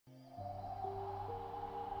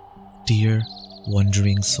Dear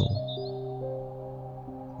wandering soul,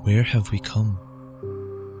 where have we come?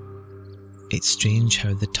 It's strange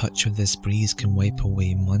how the touch of this breeze can wipe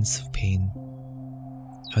away months of pain,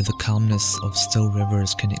 how the calmness of still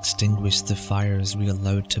rivers can extinguish the fires we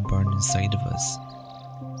allowed to burn inside of us,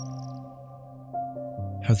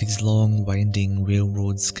 how these long winding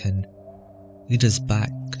railroads can lead us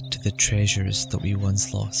back to the treasures that we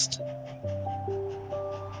once lost.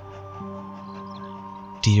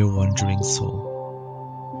 Dear wandering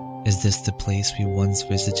soul, is this the place we once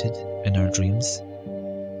visited in our dreams?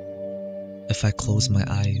 If I close my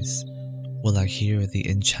eyes, will I hear the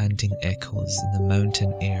enchanting echoes in the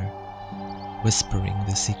mountain air, whispering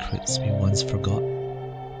the secrets we once forgot?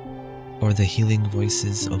 Or the healing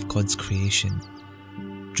voices of God's creation,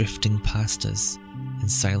 drifting past us in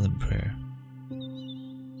silent prayer?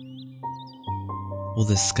 Will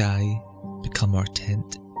the sky become our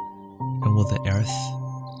tent, and will the earth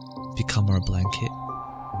become our blanket?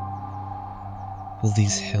 Will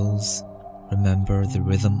these hills remember the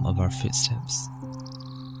rhythm of our footsteps?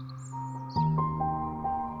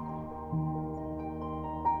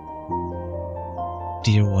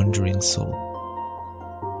 Dear wandering soul,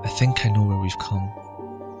 I think I know where we've come.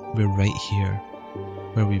 We're right here,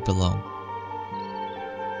 where we belong.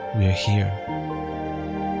 We are here.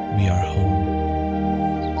 We are home.